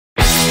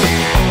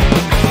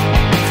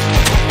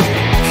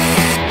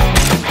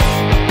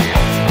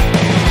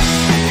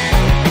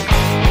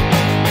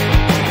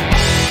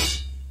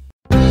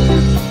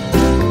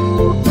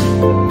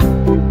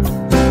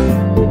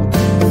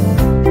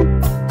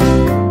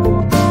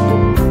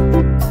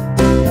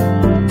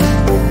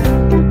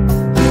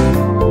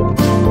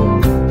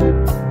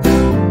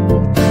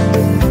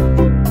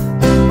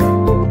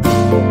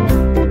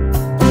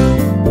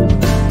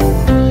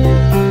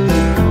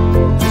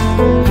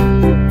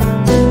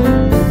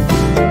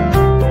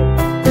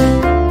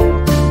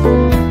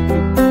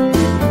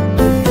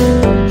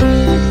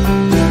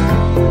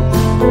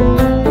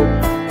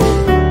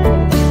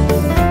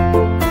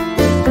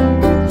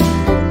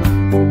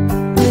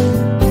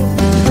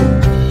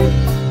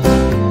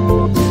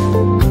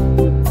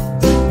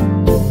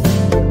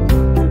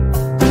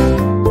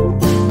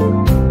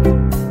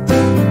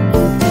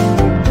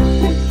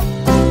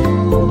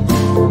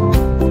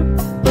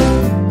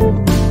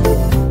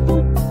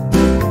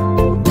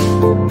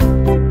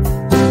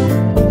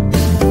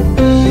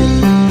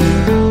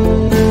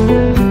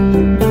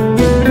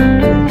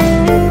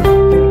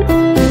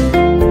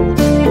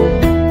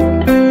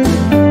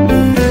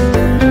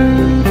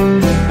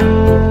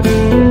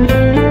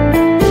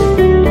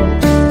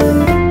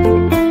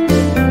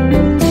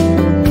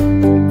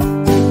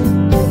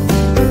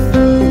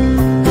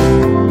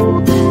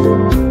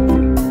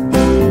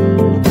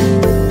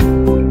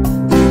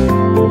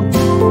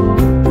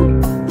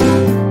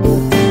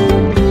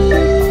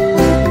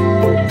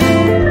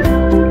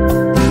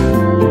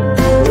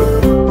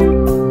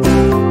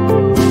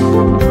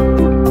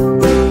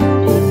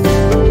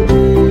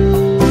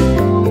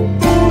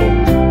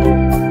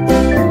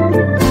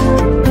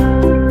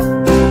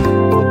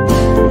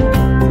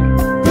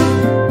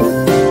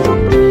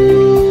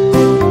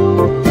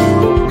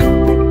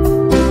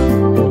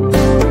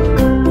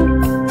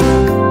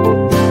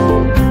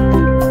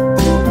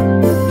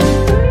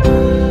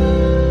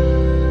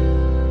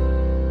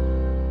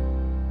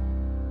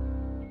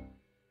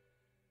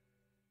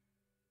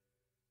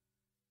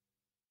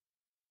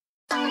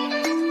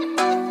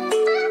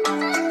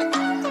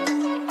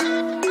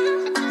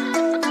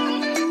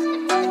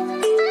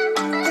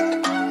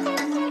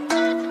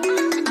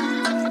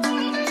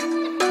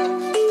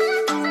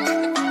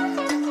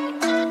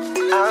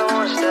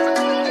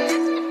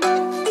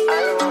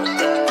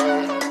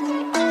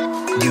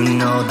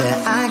know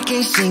that I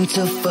can't seem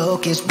to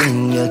focus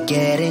when you're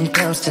getting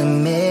close to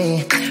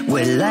me.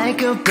 We're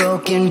like a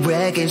broken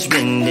record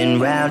spinning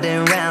round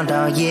and round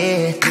all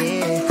year.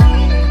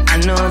 I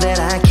know that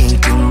I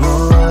can't do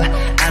more.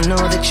 I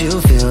know that you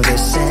feel the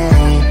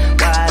same.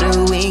 Why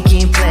do we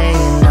keep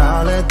playing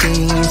all of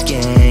these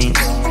games?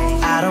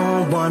 I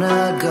don't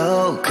wanna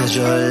go, cause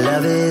your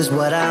love is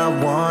what I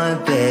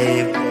want,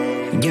 babe.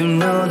 You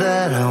know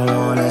that I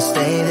wanna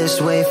stay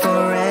this way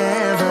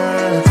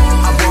forever.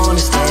 I wanna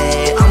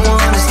stay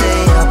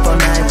up all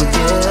night with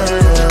you.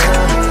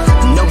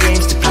 No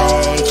games to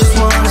play, just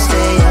wanna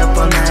stay up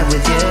all night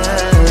with you.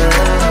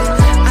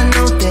 I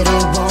know that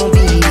it won't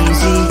be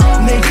easy,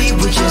 maybe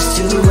we're just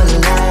too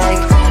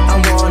alike. I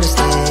wanna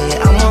stay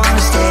up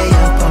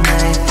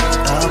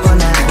all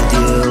night with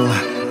you.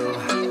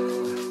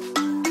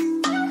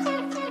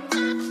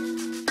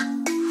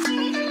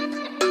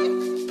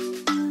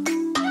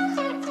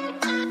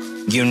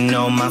 You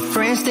know my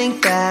friends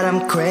think that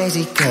I'm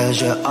crazy,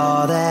 cause you're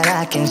all that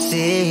I can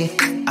see.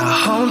 I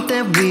hope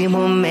that we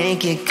will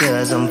make it,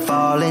 cause I'm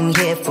falling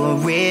here for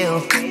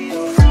real.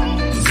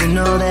 You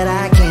know that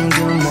I can't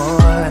do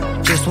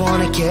more, just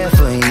wanna care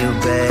for you,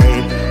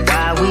 babe.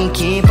 Why we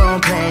keep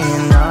on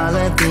playing all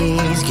of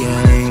these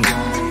games?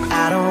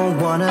 I don't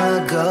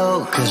wanna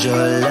go, cause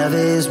your love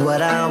is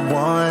what I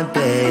want,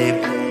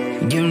 babe.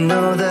 You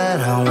know that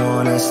I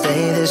wanna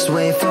stay this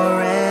way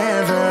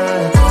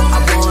forever. I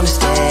wanna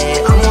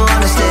stay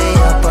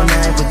up all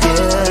night with you.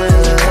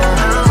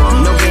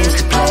 No games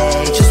to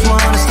play, just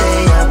wanna stay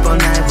up all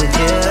night with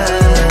you.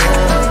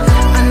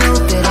 I know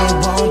that it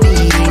won't be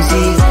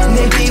easy,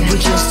 maybe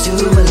we're just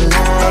too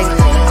alike.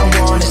 I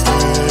wanna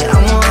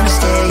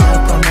stay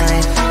up all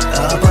night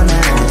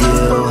with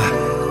you.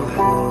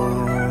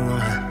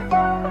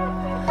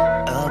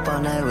 Up all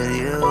night with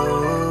you.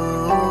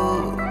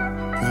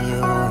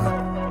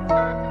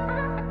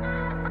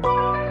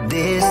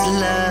 This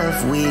love,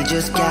 we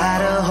just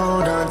gotta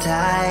hold on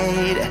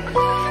tight,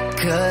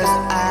 cause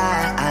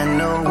I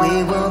know we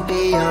will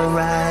be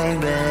alright,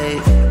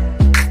 babe.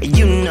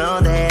 You know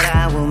that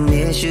I will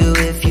miss you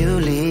if you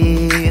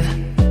leave,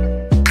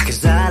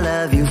 cause I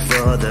love you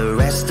for the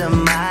rest of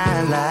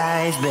my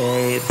life,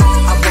 babe.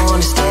 I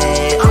wanna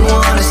stay up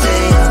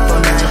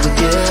all night with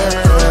you.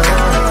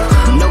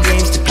 No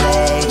games to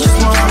play, just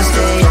wanna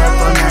stay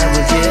up all night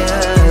with you.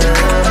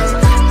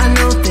 I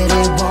know that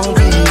it won't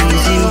be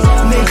easy,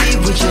 maybe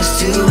we're just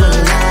too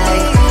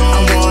alike.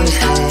 I wanna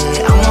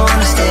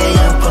stay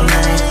up all night with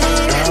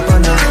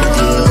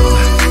you.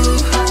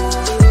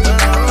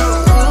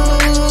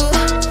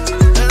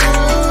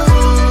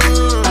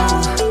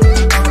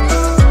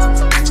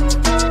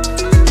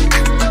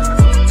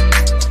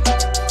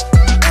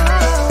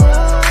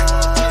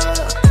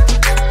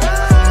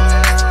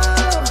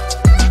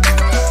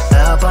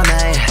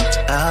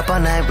 Up all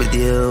night with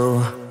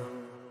you.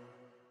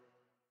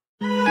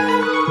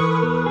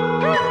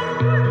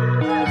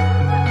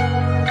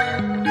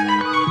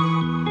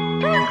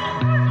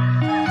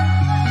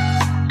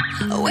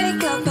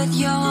 Wake up at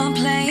your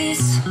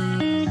place,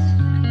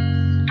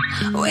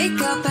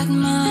 wake up at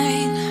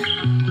mine.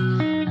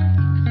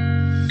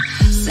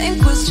 Same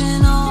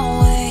question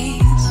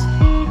always.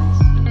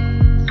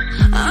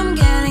 I'm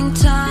getting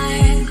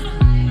tired.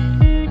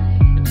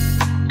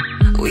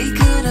 We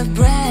could have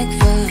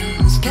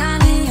breakfast,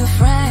 counting your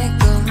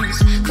freckles,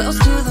 close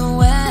to the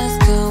west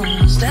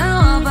coast.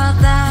 How about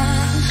that?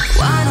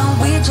 Why don't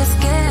we just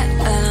get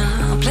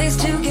a place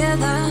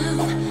together?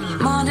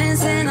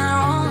 Mornings in our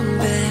own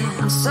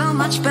bed, so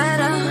much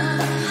better.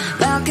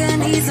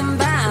 Balconies and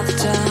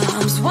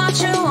bathtubs, what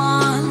you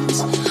want?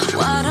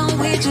 Why don't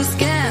we just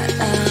get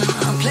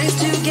a place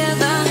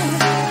together?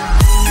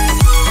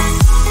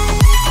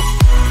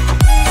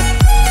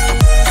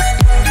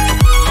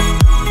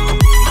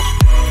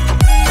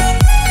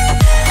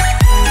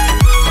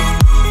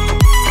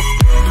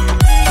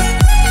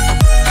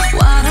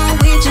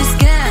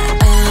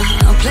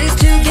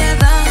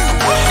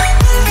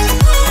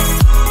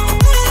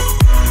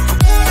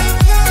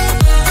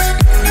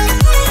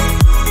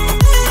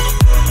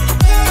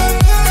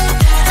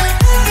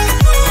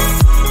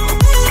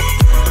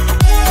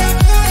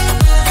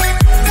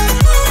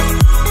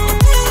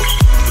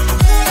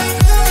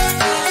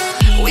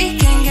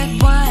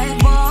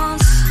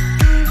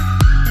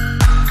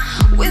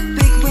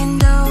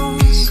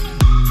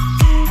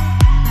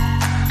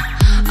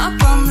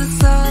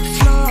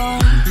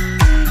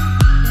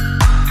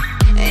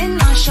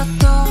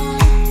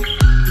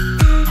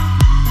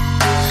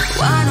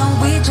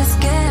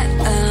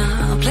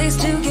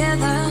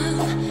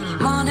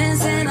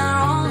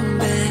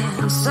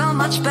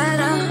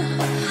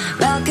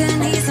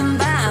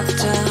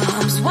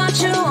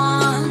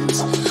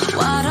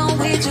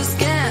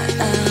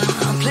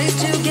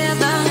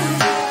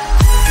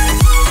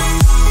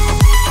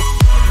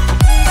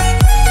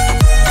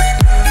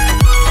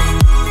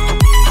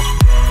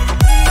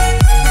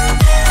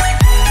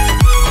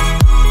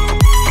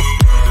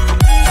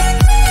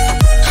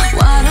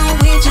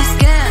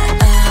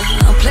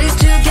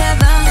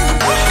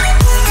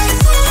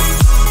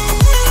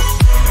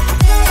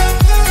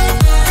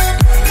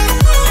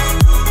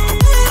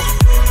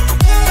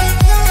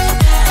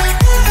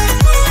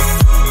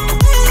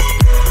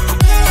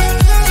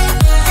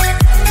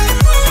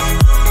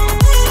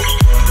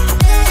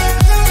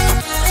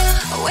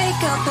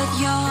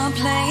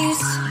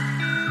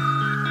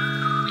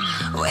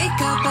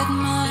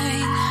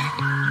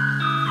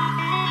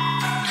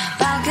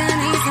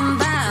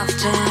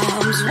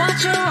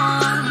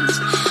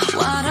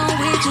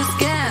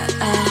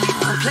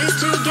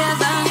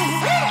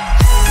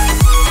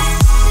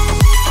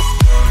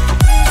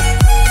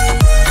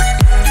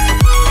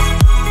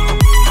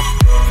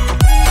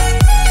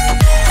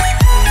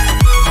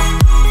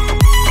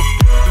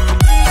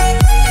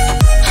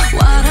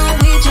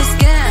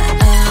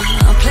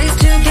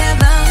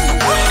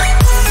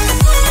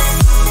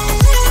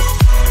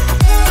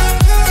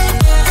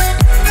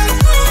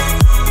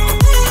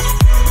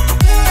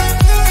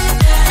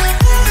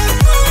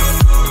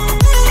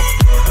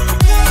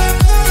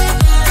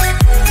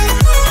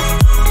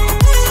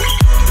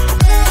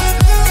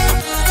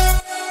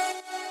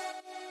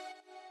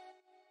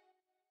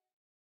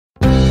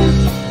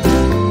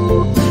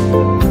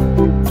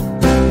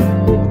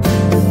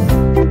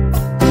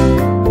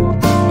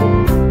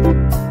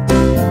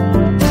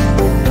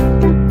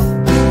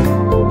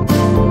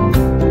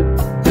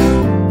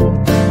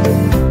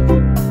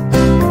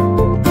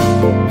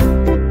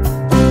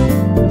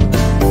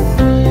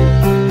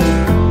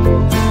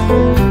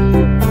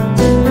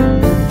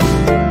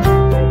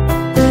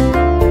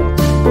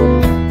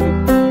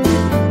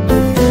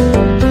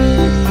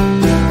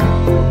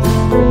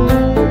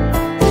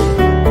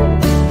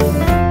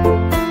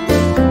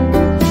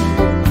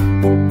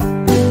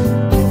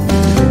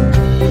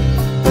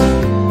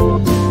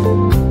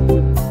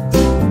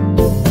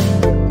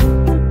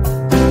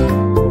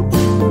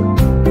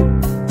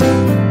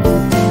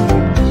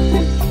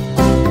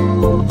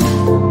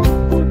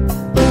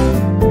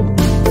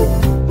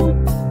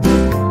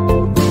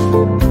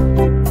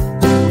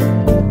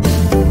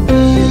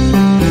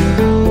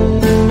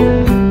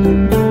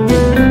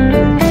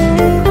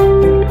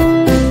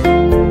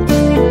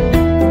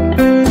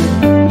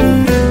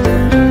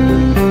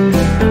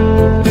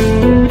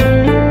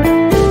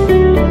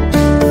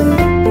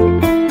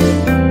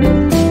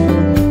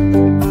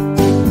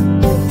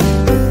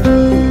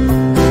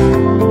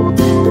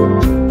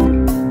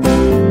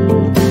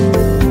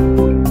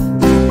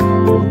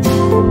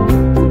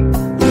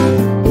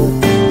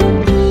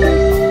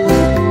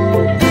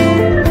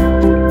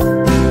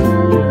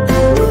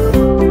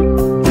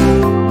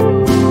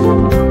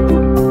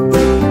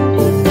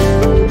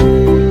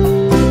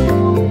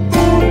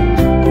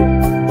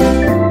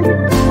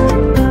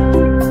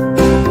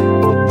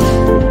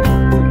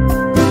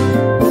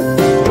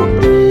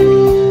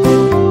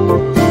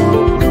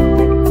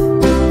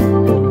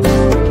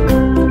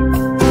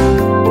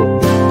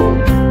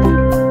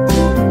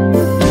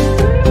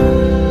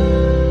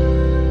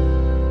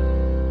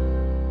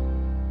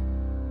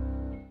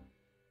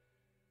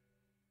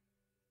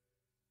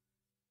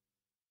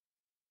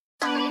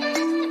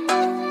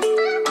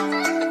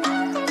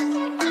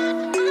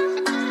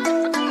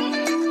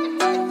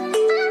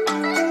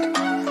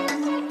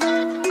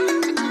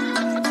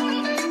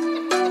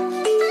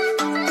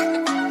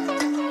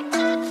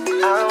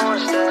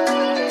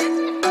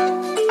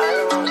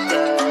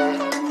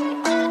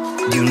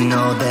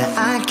 know that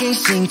I can't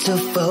seem to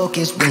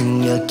focus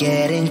when you're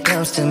getting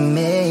close to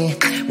me.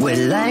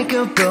 We're like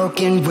a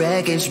broken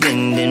record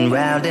spinning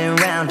round and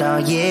round all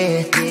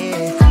year.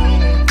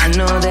 I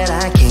know that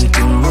I can't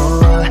do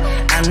more.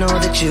 I know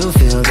that you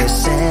feel the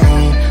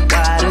same.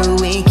 Why do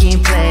we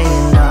keep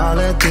playing all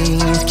of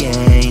these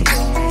games?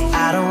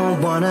 I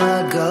don't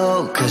wanna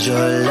go, cause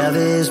your love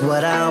is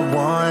what I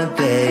want,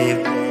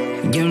 babe.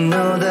 You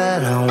know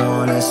that I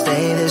wanna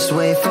stay this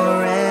way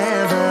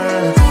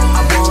forever.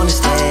 I wanna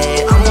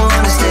stay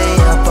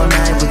up all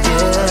night with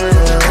you.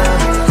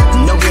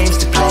 No games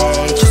to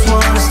play, just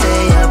wanna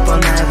stay up all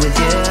night with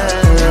you.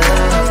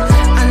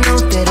 I know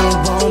that it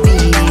won't be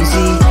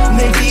easy,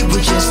 maybe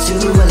we're just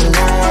too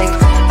alike.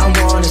 I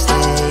wanna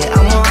stay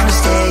up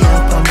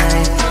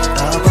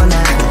all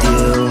night with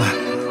you.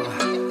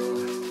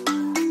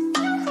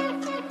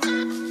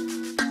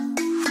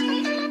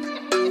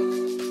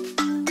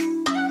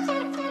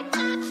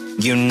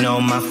 You know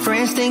my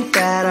friends think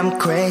that I'm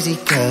crazy,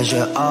 cause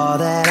you're all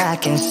that I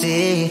can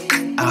see.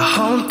 I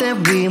hope that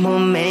we will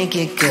make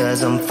it,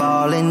 cause I'm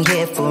falling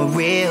here for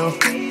real.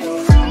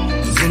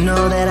 You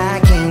know that I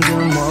can't do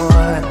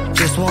more,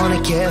 just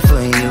wanna care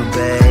for you,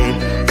 babe.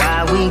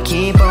 Why we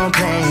keep on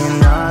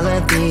playing all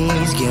of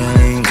these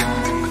games?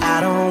 I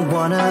don't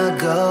wanna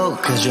go,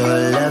 cause your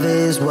love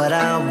is what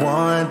I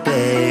want,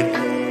 babe.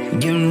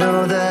 You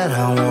know that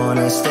I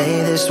wanna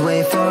stay this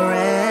way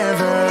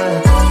forever.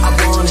 I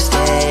wanna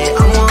stay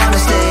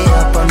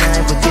up all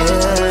night with you.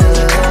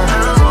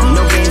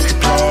 No games to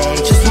play,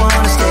 just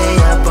wanna stay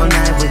up all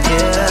night with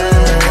you.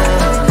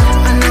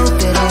 I know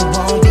that it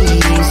won't be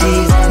easy,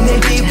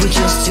 maybe we're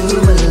just too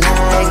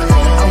alike.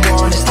 I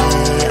wanna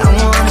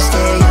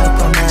stay up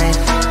all night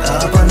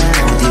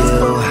with you.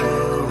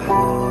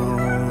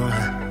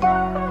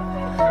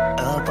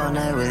 Up all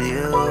night with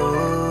you.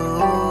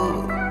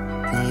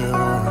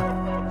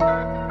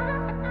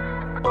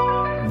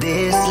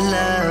 This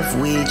love,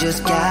 we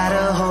just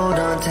gotta hold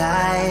on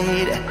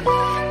tight,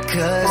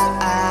 cause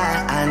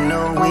I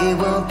know we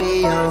will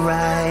be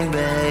alright,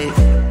 babe.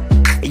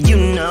 You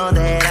know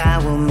that I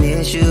will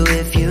miss you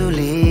if you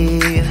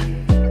leave,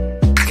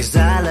 cause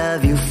I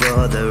love you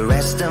for the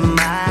rest of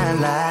my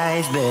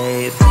life,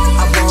 babe.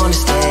 I wanna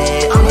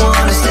stay up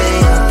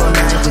all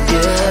night with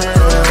you.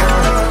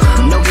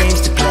 No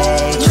games to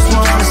play, just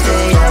wanna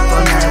stay up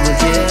all night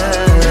with you.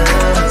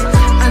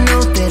 I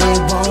know that it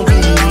won't be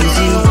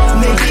easy,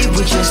 maybe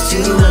we're just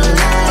too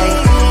alike.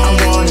 I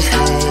wanna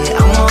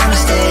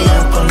stay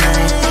up all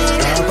night with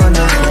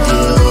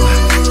you.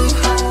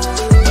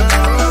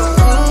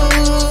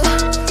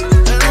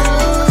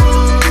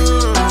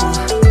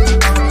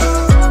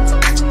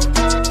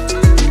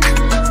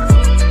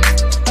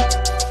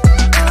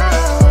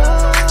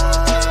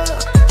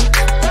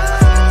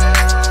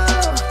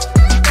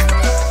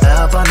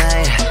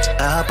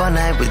 Up all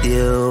night with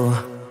you.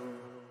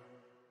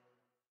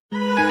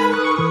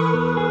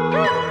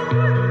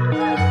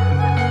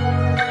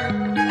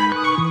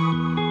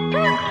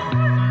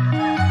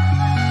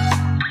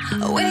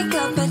 Wake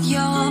up at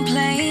your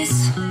place,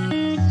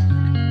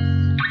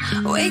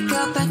 wake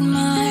up at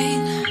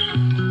mine.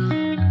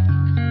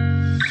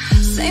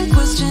 Same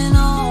question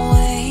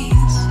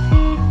always,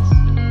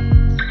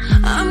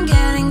 I'm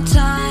getting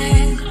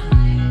tired.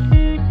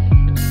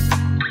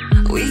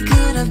 We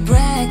could have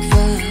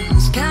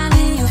breakfast,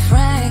 counting your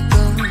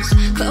freckles,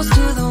 close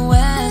to the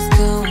west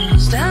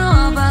coast.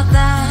 How about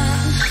that?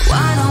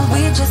 Why don't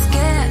we just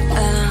get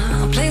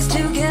a place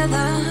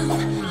together?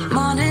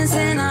 Mornings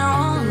in our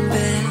own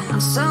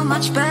bed, so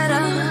much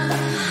better.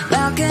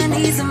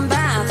 Balconies and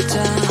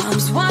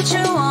bathtubs, what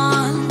you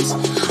want?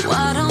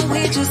 Why don't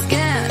we just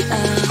get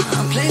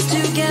a place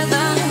together?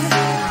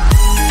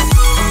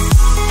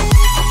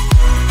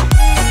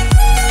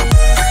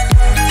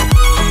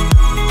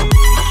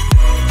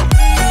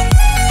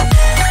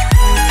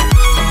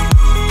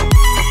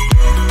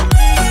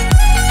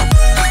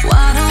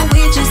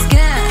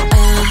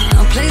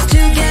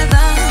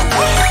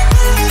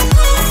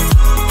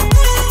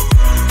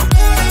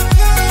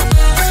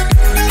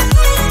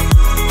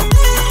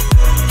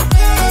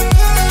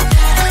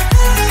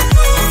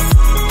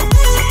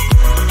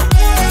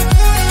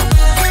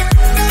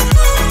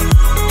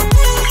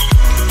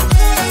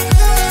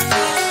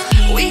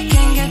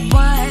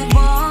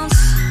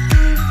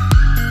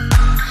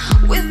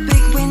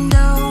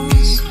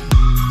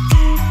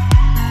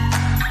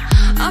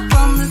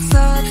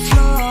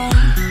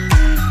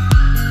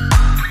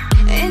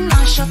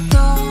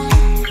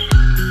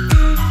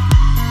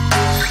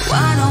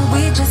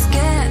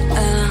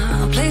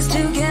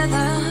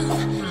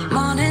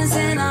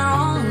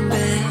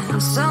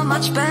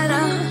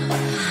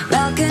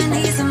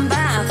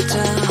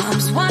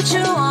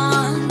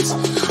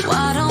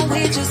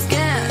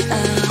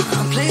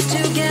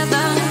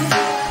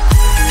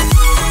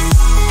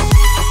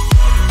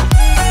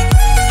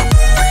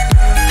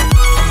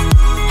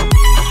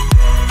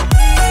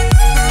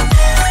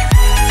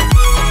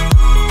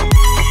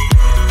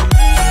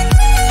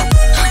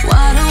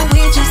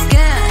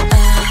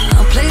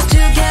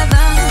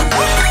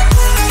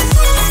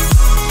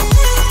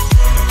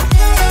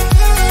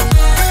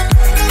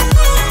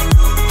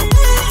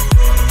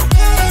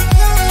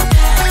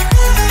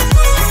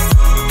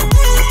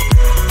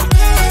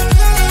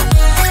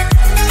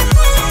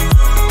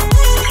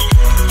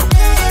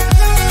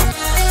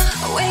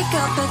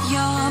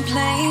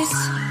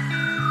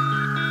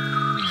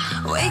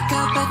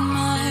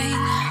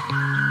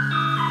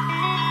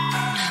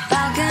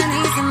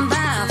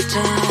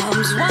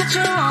 what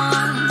you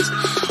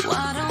want.